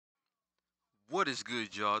What is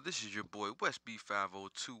good, y'all? This is your boy WesB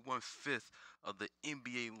 502, 1/5 of the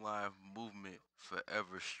NBA Live Movement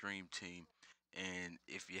Forever Stream Team. And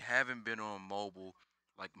if you haven't been on mobile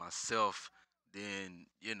like myself, then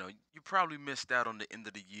you probably missed out on the end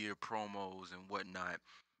of the year promos and whatnot.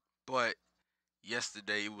 But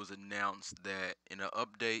yesterday it was announced that in an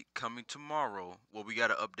update coming tomorrow, well, we got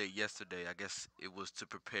an update yesterday. I guess it was to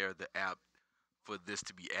prepare the app for this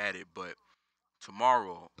to be added, but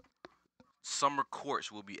tomorrow summer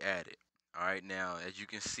courts will be added. All right, now as you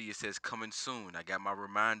can see, it says coming soon. I got my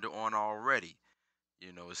reminder on already.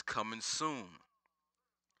 It's coming soon.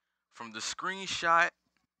 From the screenshot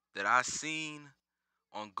that I seen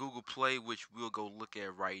on Google Play, which we'll go look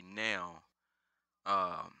at right now,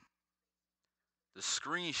 um, the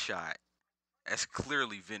screenshot that's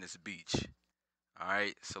clearly Venice Beach. All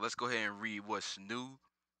right, so let's go ahead and read what's new.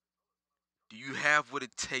 Do you have what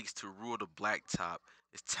it takes to rule the blacktop?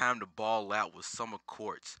 It's time to ball out with summer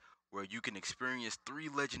courts, where you can experience three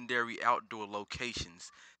legendary outdoor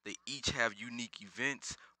locations. They each have unique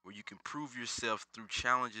events where you can prove yourself through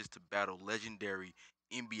challenges to battle legendary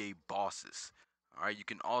NBA bosses. All right, you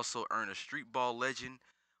can also earn a street ball legend.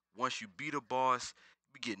 Once you beat a boss,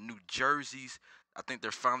 we get new jerseys. I think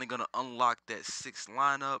they're finally going to unlock that sixth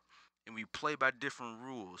lineup, and we play by different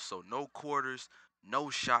rules. So no quarters, no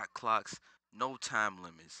shot clocks, no time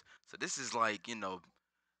limits. So this is like,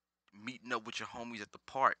 meeting up with your homies at the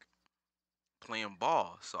park, playing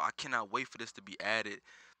ball. So I cannot wait for this to be added.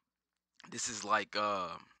 This is like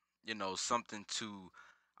something to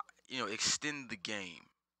extend the game.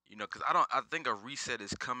 Cuz I think a reset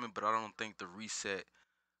is coming, but I don't think the reset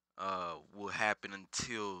will happen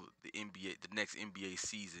until the next NBA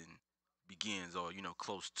season begins, or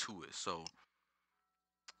close to it. So,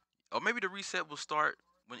 or maybe the reset will start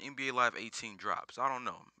when NBA Live 18 drops. I don't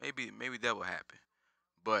know. Maybe that will happen.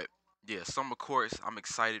 But yeah, summer courts, I'm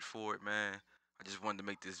excited for it, man. I just wanted to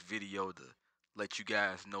make this video to let you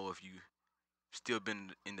guys know if you still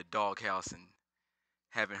been in the doghouse and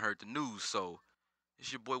haven't heard the news. So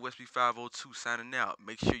it's your boy Westby 502 signing out.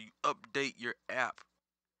 Make sure you update your app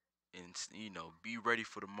and be ready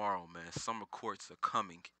for tomorrow, man. Summer courts are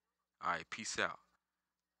coming. All right, peace out.